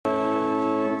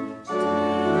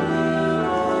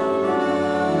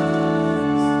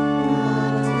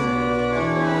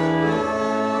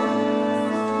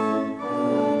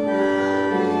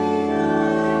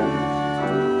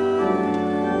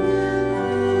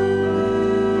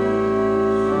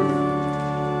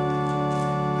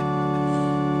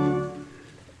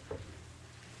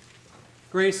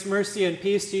Grace, mercy, and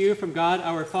peace to you from God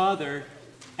our Father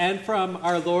and from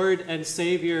our Lord and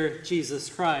Savior Jesus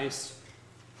Christ.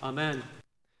 Amen.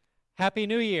 Happy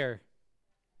New Year.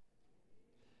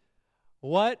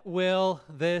 What will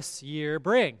this year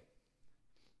bring?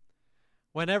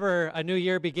 Whenever a new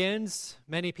year begins,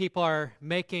 many people are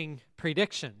making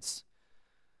predictions.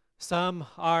 Some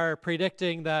are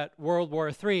predicting that World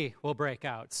War III will break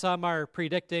out. Some are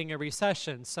predicting a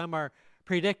recession. Some are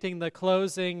predicting the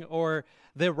closing or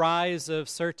the rise of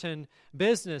certain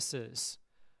businesses.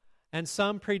 And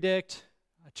some predict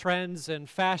trends in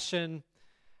fashion,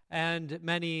 and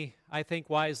many, I think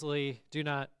wisely, do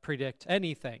not predict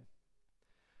anything.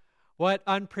 What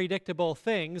unpredictable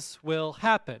things will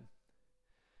happen?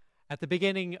 At the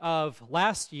beginning of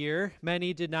last year,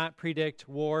 many did not predict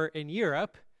war in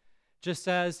Europe, just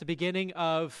as the beginning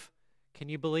of, can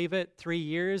you believe it, 3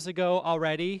 years ago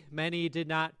already, many did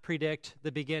not predict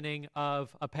the beginning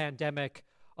of a pandemic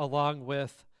along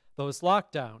with those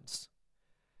lockdowns.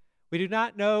 We do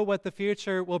not know what the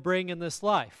future will bring in this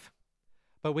life,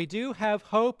 but we do have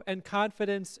hope and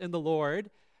confidence in the Lord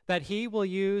that He will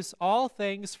use all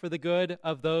things for the good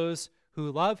of those who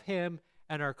love Him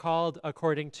and are called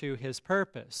according to His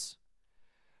purpose.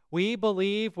 We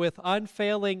believe with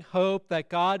unfailing hope that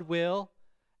God will,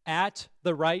 at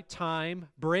the right time,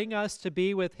 bring us to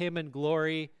be with Him in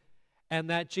glory, and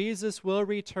that Jesus will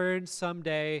return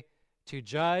someday to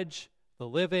judge the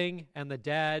living and the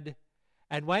dead.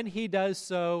 And when He does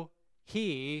so,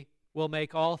 He will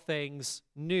make all things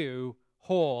new,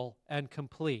 whole, and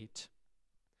complete.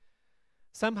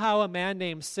 Somehow a man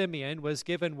named Simeon was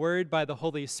given word by the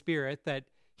Holy Spirit that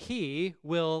he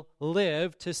will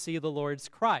live to see the Lord's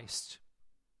Christ.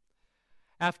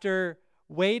 After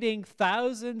waiting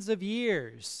thousands of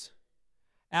years,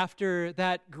 after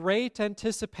that great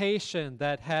anticipation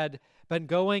that had been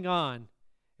going on,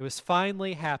 it was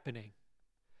finally happening.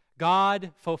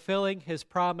 God fulfilling His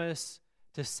promise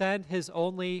to send His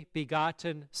only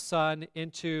begotten Son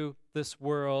into this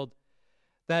world,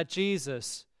 that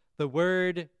Jesus, the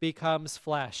Word, becomes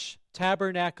flesh,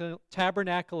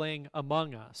 tabernacling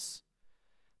among us,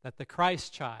 that the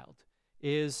Christ child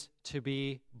is to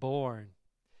be born.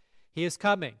 He is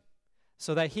coming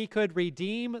so that He could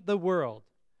redeem the world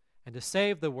and to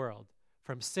save the world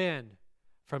from sin,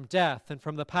 from death, and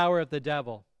from the power of the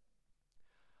devil.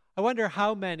 I wonder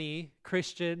how many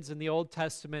Christians in the Old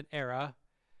Testament era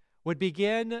would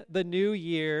begin the new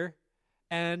year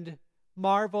and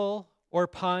marvel or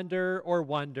ponder or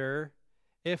wonder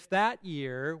if that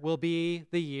year will be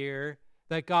the year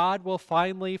that God will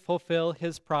finally fulfill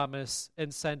His promise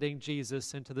in sending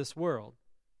Jesus into this world.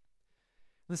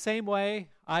 In the same way,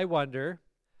 I wonder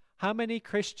how many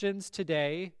Christians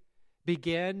today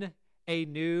begin a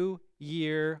new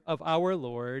year of our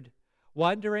Lord,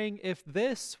 wondering if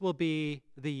this will be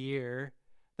the year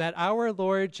that our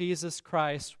Lord Jesus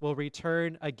Christ will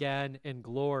return again in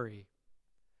glory.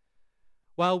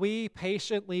 While we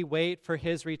patiently wait for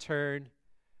His return,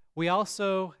 we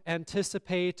also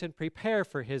anticipate and prepare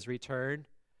for His return,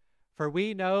 for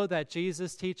we know that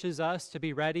Jesus teaches us to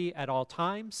be ready at all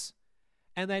times,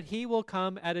 and that He will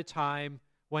come at a time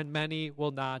when many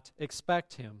will not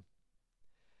expect Him.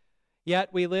 Yet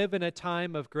we live in a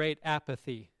time of great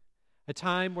apathy, a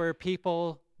time where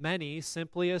many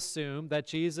simply assume that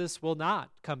Jesus will not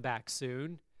come back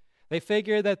soon. They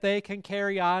figure that they can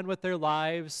carry on with their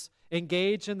lives,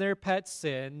 engage in their pet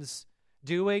sins,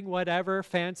 doing whatever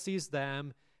fancies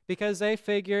them, because they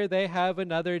figure they have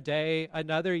another day,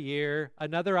 another year,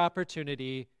 another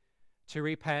opportunity to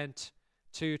repent,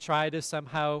 to try to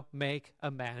somehow make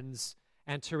amends,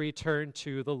 and to return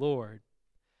to the Lord.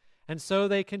 And so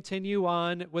they continue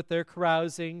on with their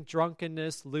carousing,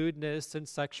 drunkenness, lewdness, and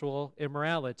sexual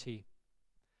immorality.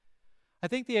 I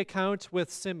think the account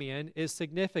with Simeon is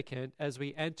significant as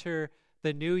we enter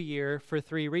the new year for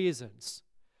 3 reasons.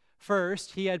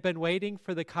 First, he had been waiting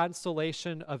for the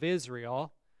consolation of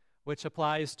Israel, which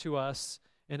applies to us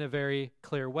in a very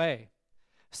clear way.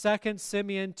 Second,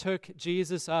 Simeon took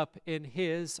Jesus up in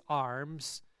His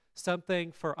arms,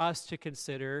 something for us to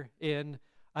consider in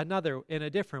a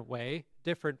different way,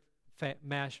 different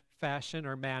fashion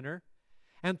or manner.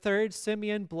 And third,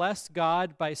 Simeon blessed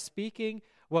God by speaking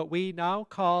what we now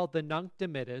call the Nunc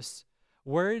Dimittis,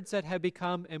 words that have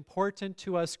become important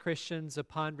to us Christians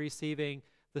upon receiving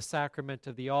the sacrament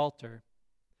of the altar.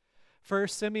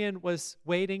 First, Simeon was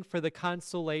waiting for the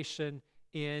consolation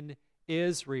in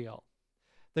Israel.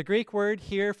 The Greek word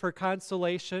here for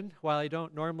consolation, while I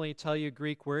don't normally tell you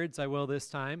Greek words, I will this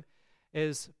time,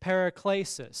 is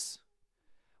paraklesis.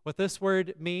 What this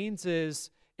word means is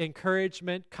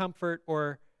encouragement, comfort,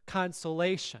 or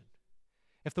consolation.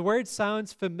 If the word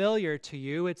sounds familiar to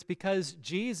you, it's because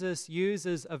Jesus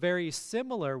uses a very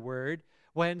similar word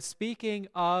when speaking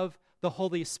of the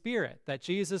Holy Spirit, that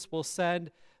Jesus will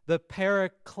send the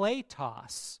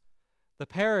Parakletos, the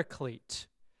Paraclete,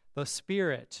 the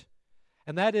Spirit.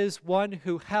 And that is one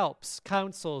who helps,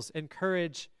 counsels,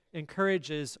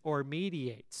 encourages, or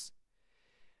mediates.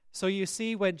 So you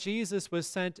see, when Jesus was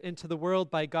sent into the world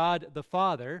by God the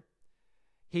Father,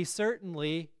 he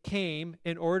certainly came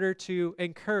in order to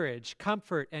encourage,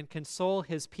 comfort, and console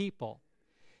his people.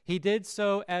 He did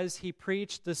so as he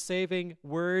preached the saving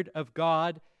word of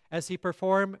God, as he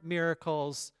performed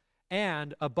miracles,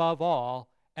 and above all,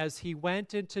 as he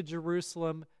went into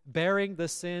Jerusalem bearing the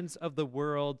sins of the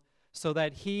world so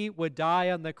that he would die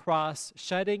on the cross,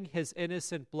 shedding his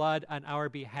innocent blood on our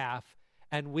behalf,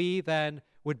 and we then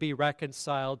would be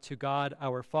reconciled to God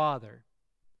our Father.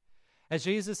 As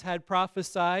Jesus had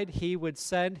prophesied, he would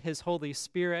send his Holy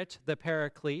Spirit, the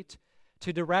Paraclete,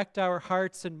 to direct our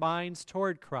hearts and minds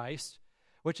toward Christ,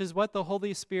 which is what the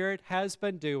Holy Spirit has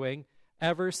been doing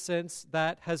ever since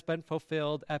that has been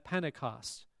fulfilled at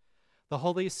Pentecost. The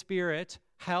Holy Spirit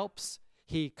helps,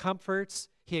 he comforts,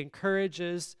 he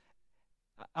encourages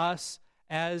us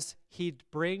as he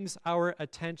brings our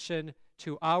attention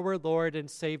to our Lord and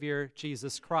Savior,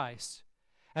 Jesus Christ.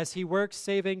 As he works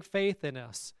saving faith in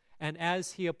us, and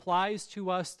as he applies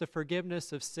to us the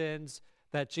forgiveness of sins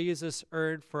that Jesus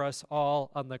earned for us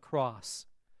all on the cross.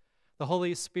 The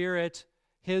Holy Spirit,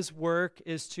 his work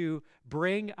is to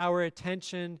bring our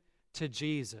attention to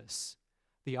Jesus,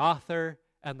 the author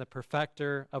and the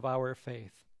perfecter of our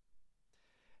faith.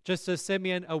 Just as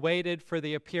Simeon awaited for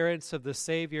the appearance of the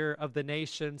Savior of the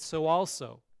nation, so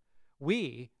also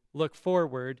we look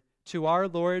forward to our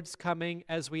Lord's coming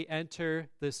as we enter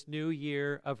this new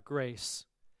year of grace.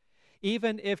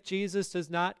 Even if Jesus does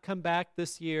not come back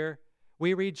this year,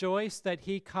 we rejoice that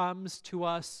he comes to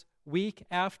us week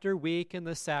after week in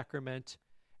the sacrament,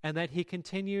 and that he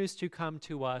continues to come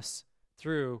to us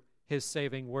through his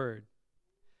saving word.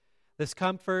 This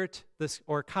comfort,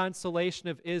 or consolation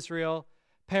of Israel,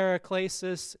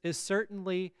 Paraklesis, is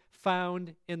certainly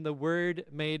found in the Word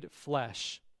made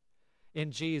flesh,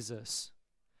 in Jesus.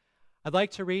 I'd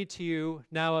like to read to you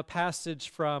now a passage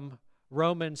from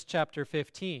Romans chapter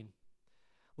 15.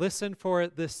 Listen for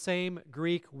the same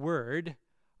Greek word,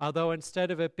 although instead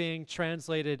of it being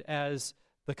translated as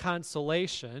the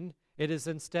consolation, it is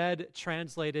instead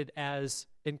translated as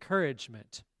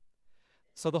encouragement.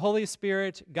 So the Holy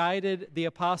Spirit guided the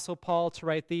Apostle Paul to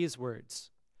write these words: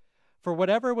 "For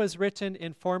whatever was written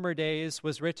in former days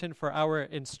was written for our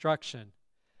instruction,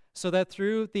 so that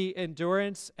through the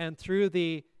endurance and through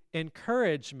the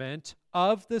encouragement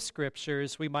of the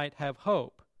Scriptures we might have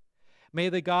hope. May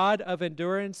the God of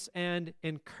endurance and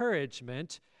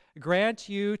encouragement grant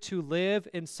you to live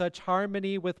in such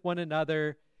harmony with one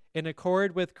another in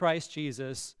accord with Christ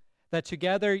Jesus, that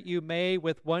together you may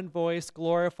with one voice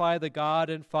glorify the God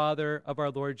and Father of our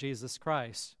Lord Jesus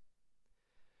Christ."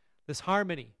 This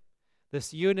harmony,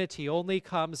 this unity only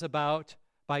comes about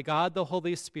by God the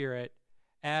Holy Spirit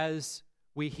as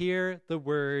we hear the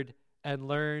word and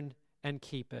learn and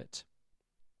keep it.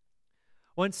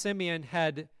 Once Simeon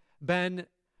had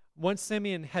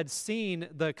seen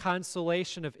the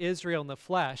consolation of Israel in the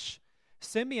flesh,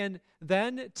 Simeon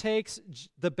then takes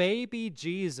the baby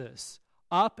Jesus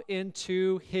up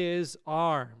into his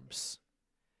arms.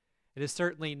 It is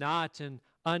certainly not an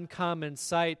uncommon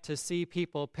sight to see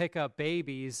people pick up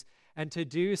babies and to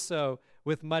do so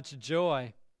with much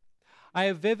joy. I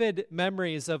have vivid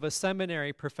memories of a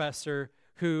seminary professor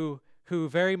who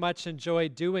very much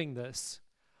enjoyed doing this.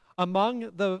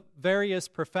 Among the various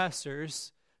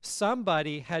professors,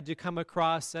 somebody had to come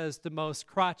across as the most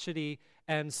crotchety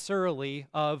and surly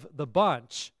of the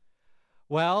bunch.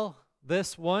 Well,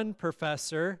 this one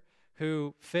professor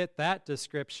who fit that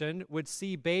description would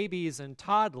see babies and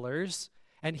toddlers,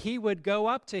 and he would go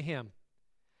up to him.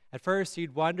 At first,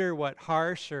 you'd wonder what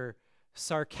harsh or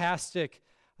sarcastic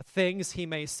things he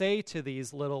may say to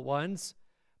these little ones,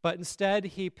 but instead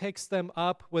he picks them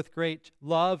up with great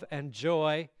love and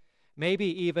joy, maybe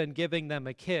even giving them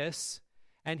a kiss,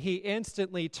 and he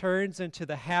instantly turns into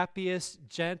the happiest,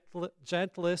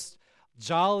 gentlest,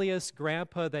 jolliest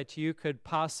grandpa that you could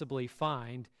possibly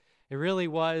find. It really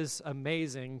was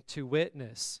amazing to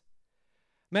witness.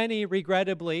 Many,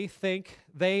 regrettably, think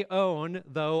they own,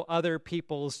 though, other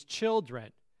people's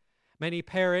children. Many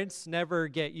parents never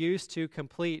get used to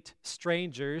complete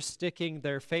strangers sticking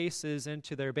their faces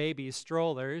into their baby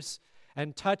strollers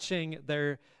and touching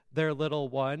their little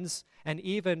ones and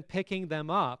even picking them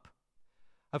up.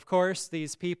 Of course,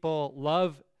 these people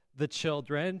love the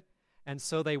children, and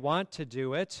so they want to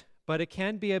do it, but it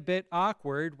can be a bit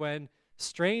awkward when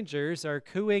strangers are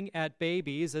cooing at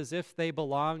babies as if they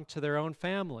belong to their own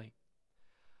family.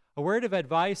 A word of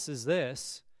advice is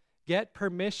this: get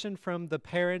permission from the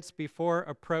parents before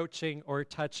approaching or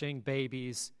touching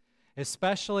babies,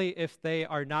 especially if they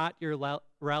are not your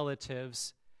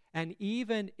relatives, and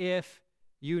even if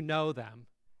you know them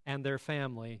and their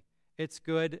family. It's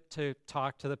good to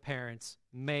talk to the parents.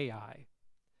 May I?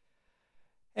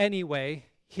 Anyway,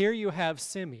 here you have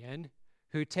Simeon,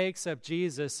 who takes up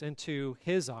Jesus into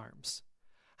his arms.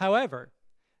 However,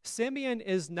 Simeon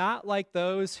is not like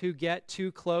those who get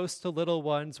too close to little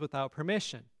ones without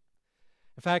permission.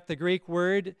 In fact, the Greek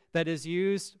word that is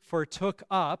used for took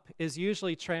up is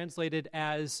usually translated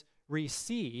as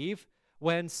receive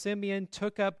when Simeon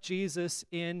took up Jesus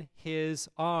in his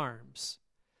arms.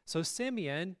 So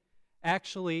Simeon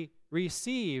actually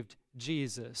received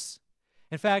Jesus.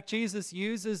 In fact, Jesus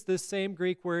uses this same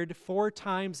Greek word 4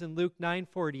 times in Luke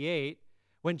 9:48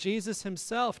 when Jesus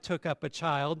himself took up a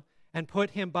child and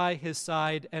put him by his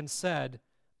side and said,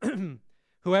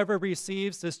 "Whoever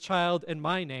receives this child in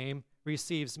my name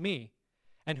receives me,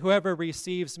 and whoever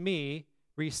receives me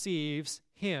receives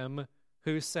him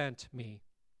who sent me."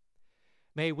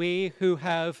 May we who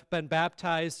have been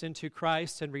baptized into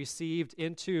Christ and received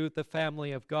into the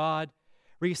family of God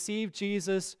receive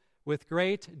Jesus with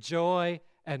great joy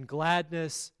and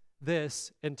gladness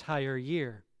this entire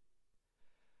year.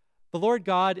 The Lord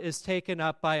God is taken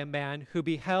up by a man who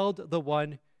beheld the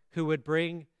one who could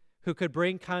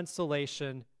bring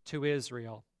consolation to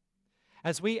Israel.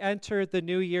 As we enter the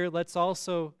new year, let's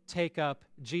also take up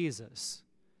Jesus.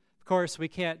 Of course, we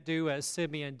can't do as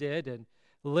Simeon did and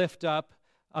lift up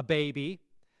a baby,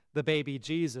 the baby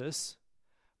Jesus.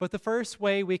 But the first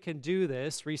way we can do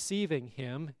this, receiving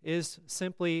him, is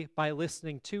simply by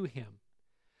listening to him.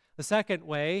 The second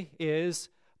way is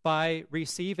by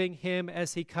receiving him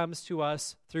as he comes to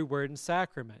us through word and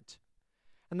sacrament.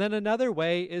 And then another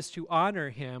way is to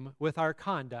honor him with our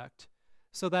conduct,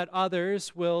 so that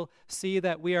others will see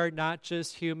that we are not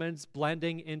just humans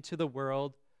blending into the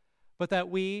world, but that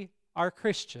we are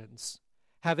Christians,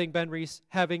 having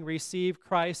received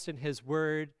Christ in his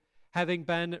word, having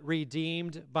been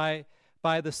redeemed by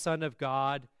the Son of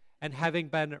God, and having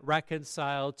been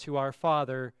reconciled to our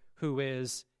Father who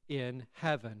is in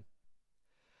heaven.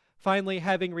 Finally,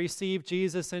 having received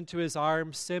Jesus into his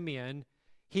arms, Simeon,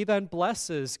 he then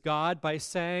blesses God by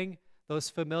saying those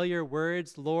familiar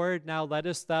words, "Lord, now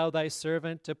lettest thou thy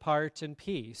servant depart in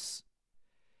peace."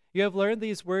 You have learned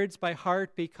these words by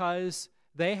heart because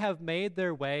they have made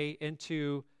their way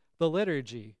into the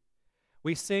liturgy.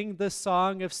 We sing the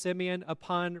song of Simeon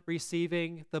upon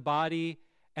receiving the body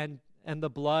and the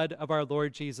blood of our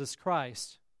Lord Jesus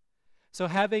Christ. So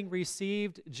having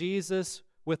received Jesus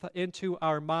into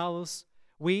our mouths,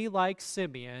 we, like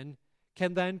Simeon,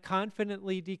 can then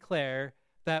confidently declare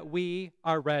that we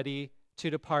are ready to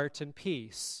depart in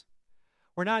peace.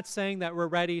 We're not saying that we're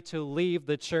ready to leave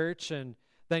the church and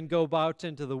then go out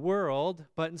into the world,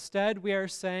 but instead we are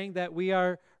saying that we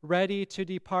are ready to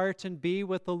depart and be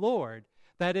with the Lord.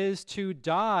 That is, to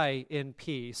die in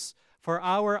peace. For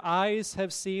our eyes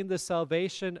have seen the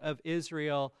salvation of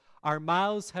Israel, our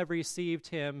mouths have received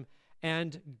him,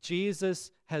 and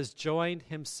Jesus has joined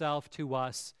himself to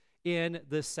us in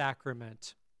this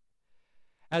sacrament.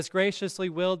 As graciously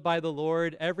willed by the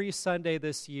Lord, every Sunday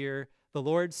this year, the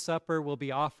Lord's Supper will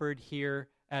be offered here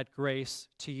at Grace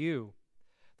to you.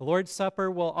 The Lord's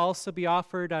Supper will also be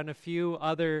offered on a few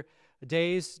other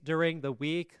days during the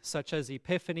week, such as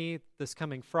Epiphany this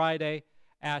coming Friday,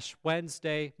 Ash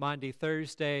Wednesday, Maundy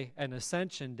Thursday, and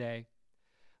Ascension Day.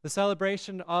 The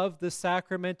celebration of the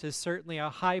sacrament is certainly a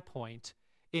high point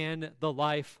in the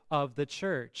life of the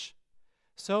church.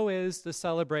 So is the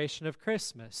celebration of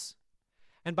Christmas.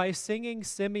 And by singing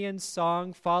Simeon's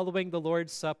song following the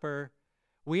Lord's Supper,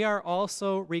 we are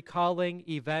also recalling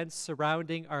events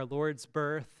surrounding our Lord's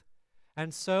birth.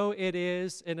 And so it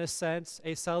is, in a sense,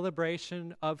 a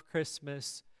celebration of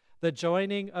Christmas, the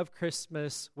joining of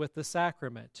Christmas with the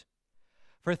sacrament.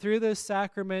 For through this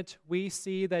sacrament, we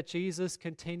see that Jesus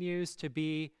continues to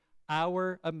be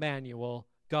our Emmanuel,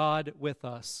 God with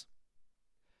us.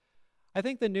 I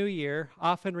think the new year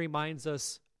often reminds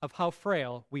us of how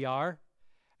frail we are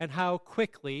and how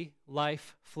quickly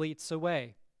life fleets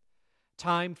away.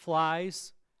 Time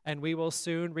flies, and we will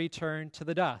soon return to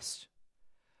the dust.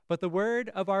 But the word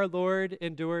of our Lord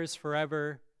endures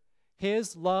forever.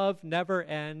 His love never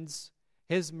ends.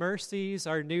 His mercies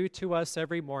are new to us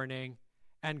every morning,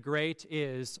 and great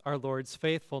is our Lord's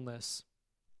faithfulness.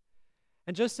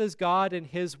 And just as God and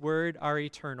his word are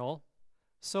eternal,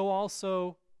 so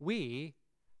also we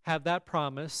have that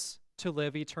promise to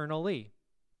live eternally.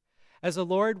 As the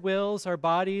Lord wills, our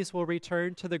bodies will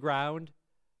return to the ground,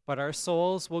 but our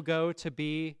souls will go to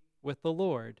be with the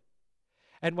Lord.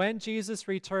 And when Jesus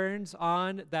returns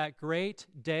on that great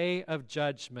day of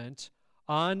judgment,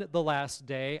 on the last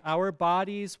day, our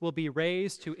bodies will be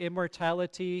raised to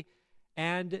immortality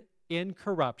and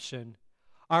incorruption.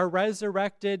 Our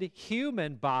resurrected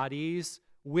human bodies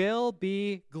will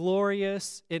be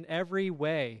glorious in every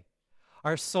way.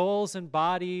 Our souls and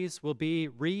bodies will be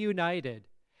reunited,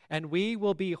 and we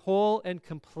will be whole and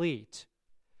complete.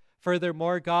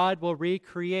 Furthermore, God will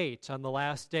recreate on the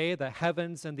last day the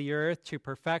heavens and the earth to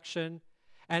perfection,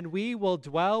 and we will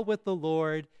dwell with the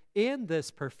Lord in this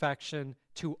perfection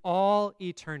to all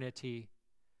eternity.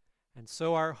 And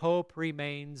so our hope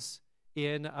remains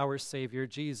in our Savior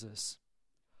Jesus.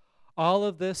 All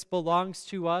of this belongs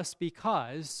to us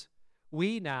because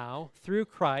we now, through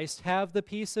Christ, have the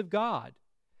peace of God.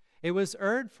 It was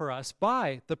earned for us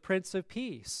by the Prince of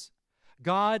Peace.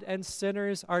 God and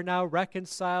sinners are now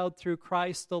reconciled through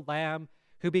Christ the Lamb,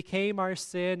 who became our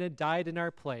sin and died in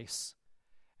our place.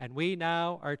 And we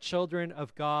now are children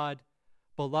of God,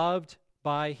 beloved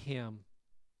by him.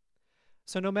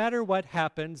 So no matter what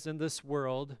happens in this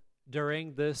world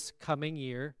during this coming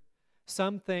year,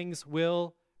 some things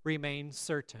will remain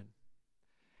certain.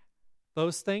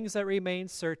 Those things that remain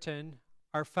certain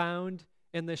are found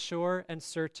in the sure and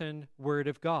certain Word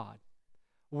of God,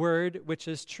 Word which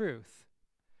is truth.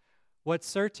 What's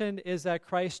certain is that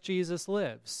Christ Jesus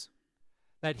lives,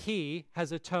 that he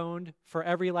has atoned for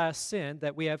every last sin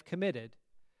that we have committed,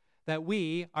 that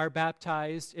we are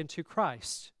baptized into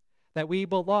Christ, that we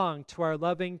belong to our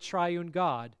loving triune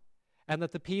God, and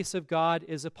that the peace of God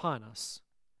is upon us.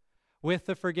 With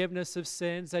the forgiveness of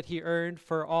sins that he earned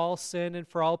for all sin and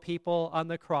for all people on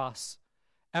the cross,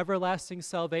 everlasting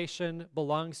salvation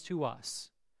belongs to us.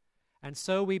 And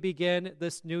so we begin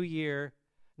this new year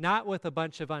not with a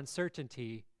bunch of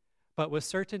uncertainty, but with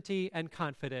certainty and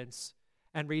confidence,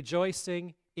 and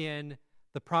rejoicing in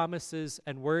the promises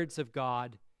and words of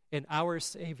God in our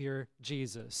Savior,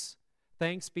 Jesus.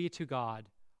 Thanks be to God.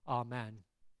 Amen.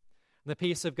 The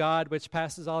peace of God, which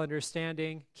passes all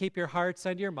understanding, keep your hearts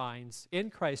and your minds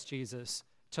in Christ Jesus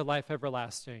to life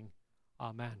everlasting.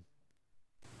 Amen.